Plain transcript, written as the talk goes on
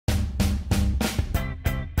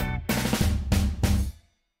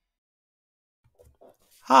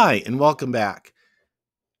Hi, and welcome back.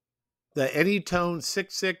 The Anytone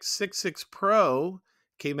 6666 Pro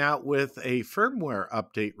came out with a firmware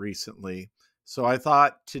update recently. So I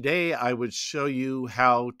thought today I would show you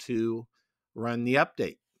how to run the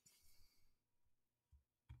update.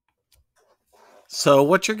 So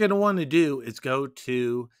what you're going to want to do is go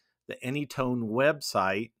to the Anytone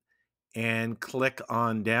website and click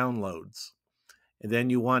on downloads. And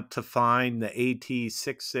then you want to find the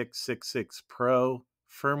AT-6666 Pro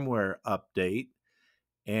firmware update.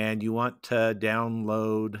 And you want to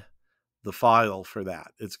download the file for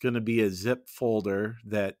that. It's going to be a zip folder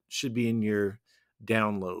that should be in your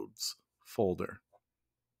downloads folder.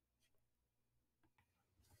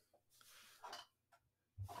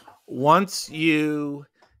 Once you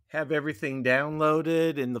have everything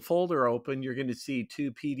downloaded and the folder open, you're going to see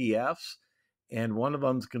two PDFs, and one of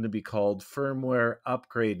them is going to be called Firmware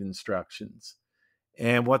Upgrade Instructions.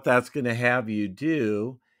 And what that's going to have you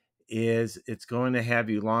do is it's going to have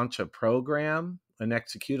you launch a program, an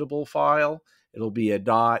executable file. It'll be a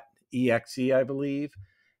 .exe, I believe,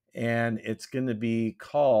 and it's going to be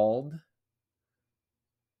called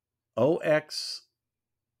OX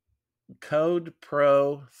Code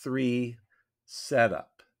Pro 3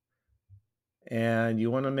 Setup. And you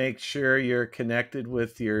want to make sure you're connected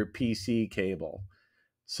with your PC cable.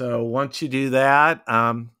 So once you do that,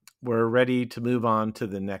 we're ready to move on to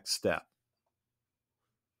the next step.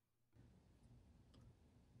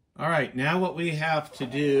 All right, now what we have to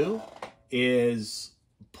do is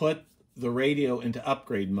put the radio into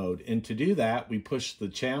upgrade mode. And to do that, we push the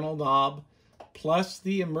channel knob plus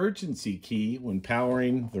the emergency key when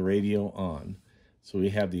powering the radio on. So we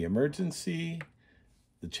have the emergency,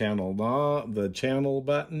 the channel knob, the channel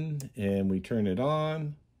button, and we turn it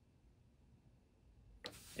on.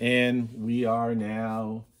 And we are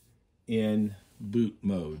now in boot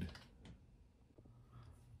mode.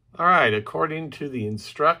 All right, according to the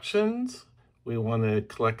instructions, we want to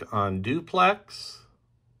click on duplex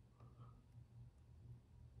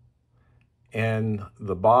and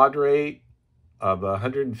the baud rate of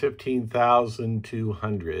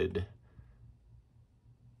 115,200.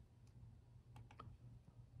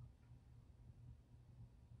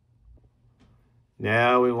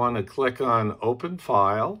 Now we want to click on open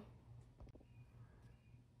file.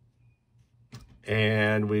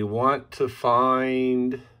 And we want to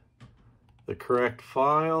find the correct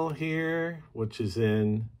file here, which is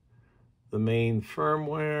in the main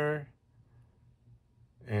firmware.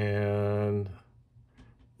 And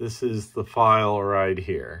this is the file right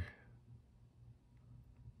here.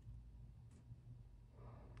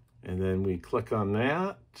 And then we click on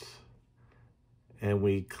that, and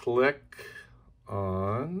we click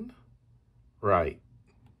on write.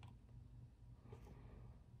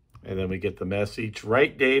 And then we get the message,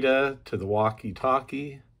 write data to the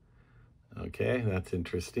walkie-talkie. Okay, that's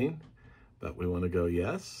interesting, but we want to go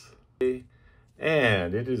yes.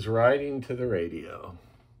 And it is writing to the radio.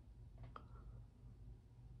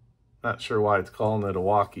 Not sure why it's calling it a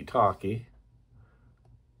walkie-talkie.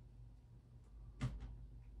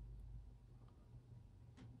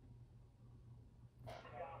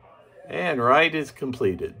 And write is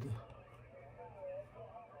completed.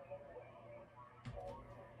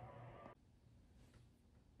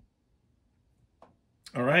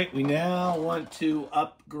 All right, we now want to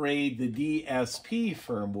upgrade the DSP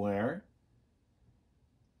firmware.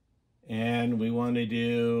 And we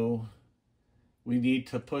need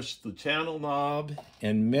to push the channel knob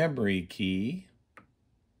and memory key.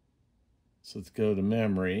 So let's go to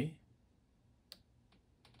memory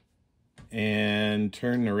and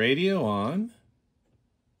turn the radio on.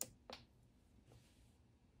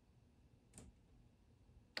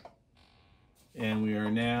 And we are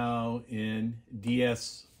now in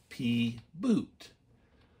DSP boot.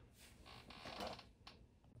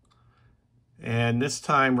 And this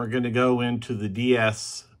time we're going to go into the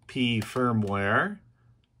DSP firmware.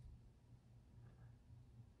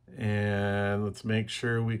 And let's make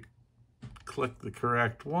sure we click the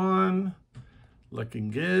correct one. Looking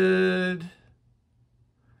good.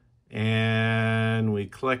 And we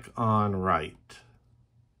click on write.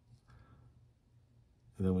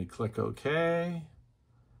 And then we click OK.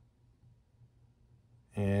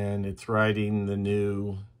 And it's writing the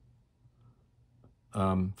new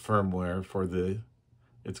firmware for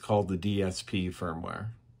it's called the DSP firmware.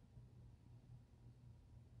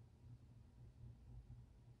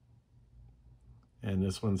 And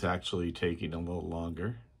this one's actually taking a little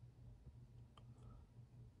longer.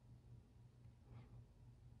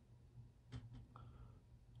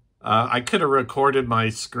 I could have recorded my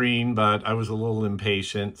screen, but I was a little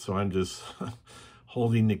impatient, so I'm just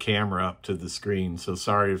holding the camera up to the screen, so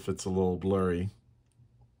sorry if it's a little blurry.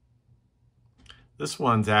 This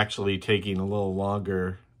one's actually taking a little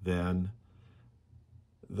longer than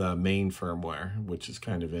the main firmware, which is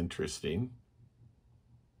kind of interesting.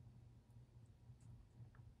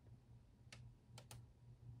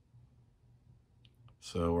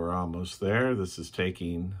 So we're almost there. This is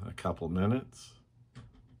taking a couple minutes.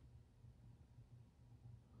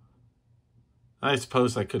 I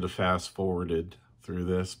suppose I could have fast forwarded through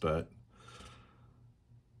this, but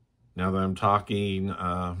now that I'm talking,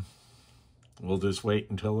 we'll just wait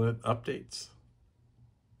until it updates.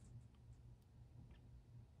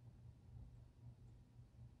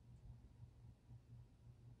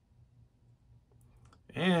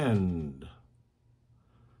 And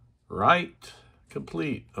write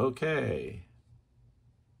complete. Okay.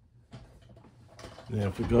 Now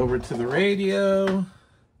if we go over to the radio,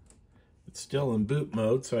 it's still in boot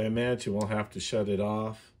mode, so I imagine we'll have to shut it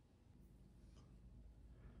off.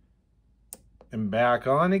 And back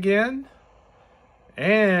on again.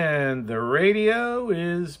 And the radio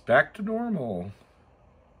is back to normal.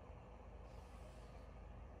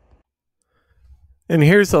 And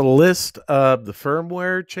here's a list of the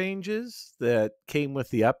firmware changes that came with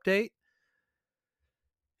the update.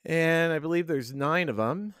 And I believe there's 9 of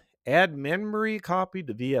them. Add memory copy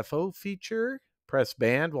to VFO feature. Press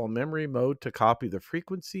band while memory mode to copy the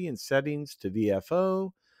frequency and settings to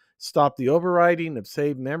VFO. Stop the overriding of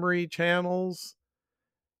saved memory channels.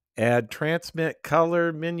 Add transmit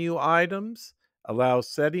color menu items. Allow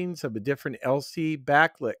settings of a different LC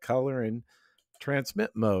backlit color in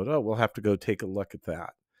transmit mode. Oh, we'll have to go take a look at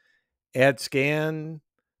that. Add scan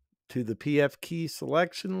to the PF key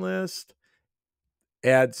selection list.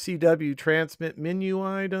 Add CW transmit menu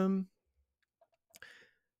item.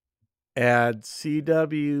 Add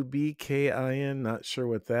CW BKIN, not sure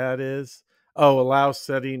what that is. Oh, allow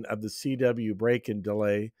setting of the CW break-in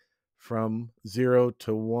delay from 0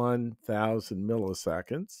 to 1,000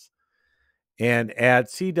 milliseconds. And add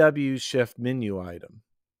CW shift menu item.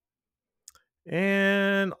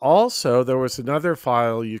 And also, there was another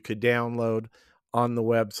file you could download on the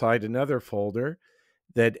website, another folder,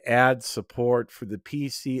 that adds support for the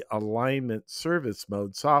PC alignment service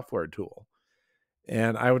mode software tool.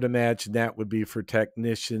 And I would imagine that would be for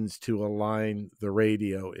technicians to align the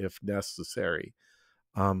radio if necessary.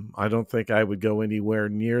 I don't think I would go anywhere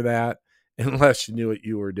near that unless you knew what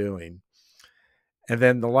you were doing. And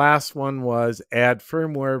then the last one was add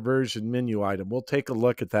firmware version menu item. We'll take a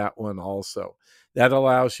look at that one also. That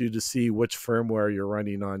allows you to see which firmware you're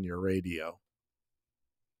running on your radio.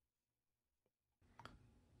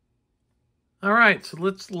 All right, so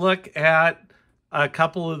let's look at a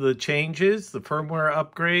couple of the changes, the firmware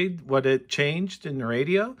upgrade, what it changed in the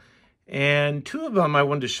radio. And 2 of them I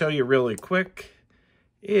wanted to show you really quick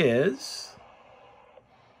is,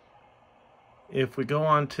 if we go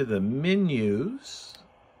on to the menus,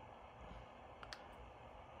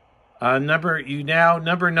 number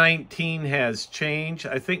 19 has changed.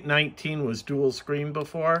 I think 19 was dual screen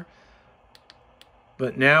before,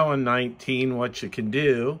 but now on 19, what you can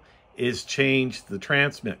do is change the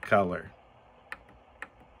transmit color.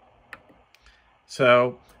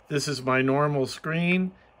 So this is my normal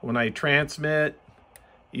screen. When I transmit,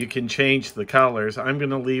 you can change the colors. I'm going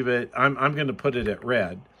to leave it, I'm going to put it at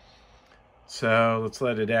red. So let's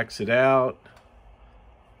let it exit out.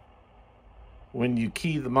 When you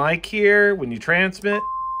key the mic here, when you transmit,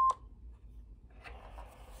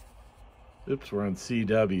 oops, we're on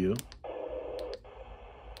CW.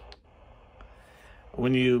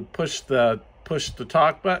 When you push the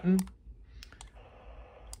talk button,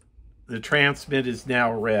 the transmit is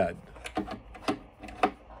now red.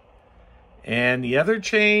 And the other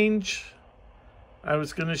change I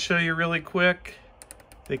was going to show you really quick,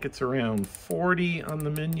 I think it's around 40 on the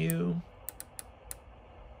menu,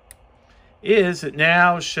 is it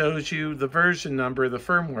now shows you the version number of the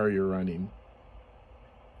firmware you're running.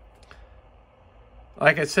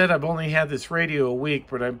 Like I said, I've only had this radio a week,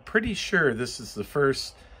 but I'm pretty sure this is the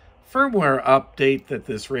first firmware update that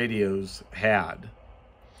this radio's had.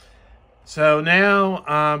 So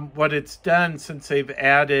now what it's done since they've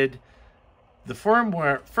added the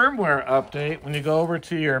firmware update, when you go over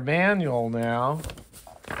to your manual now,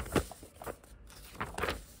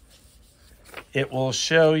 it will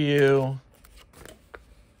show you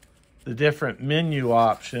the different menu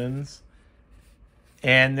options,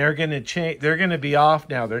 and they're going to change. They're going to be off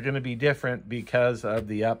now. They're going to be different because of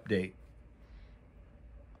the update.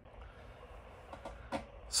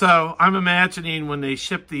 So I'm imagining when they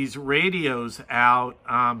ship these radios out,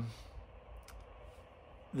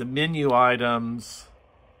 the menu items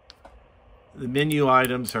the menu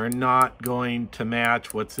items are not going to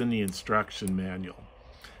match what's in the instruction manual.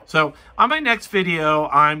 So on my next video,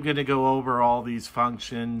 I'm going to go over all these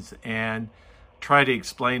functions and try to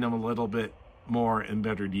explain them a little bit more in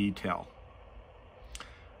better detail.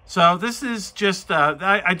 So this is just,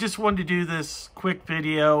 I just wanted to do this quick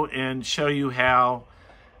video and show you how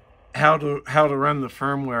to run the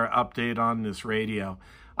firmware update on this radio.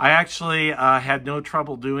 I actually had no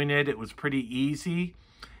trouble doing it. It was pretty easy.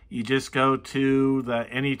 You just go to the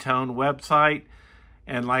Anytone website,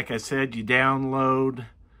 and like I said, you download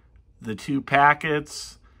the 2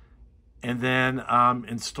 packets and then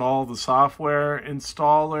install the software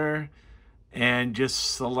installer and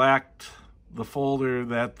just select the folder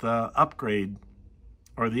that the upgrade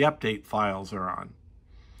or the update files are on.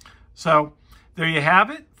 So there you have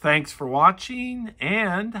it. Thanks for watching,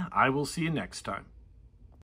 and I will see you next time.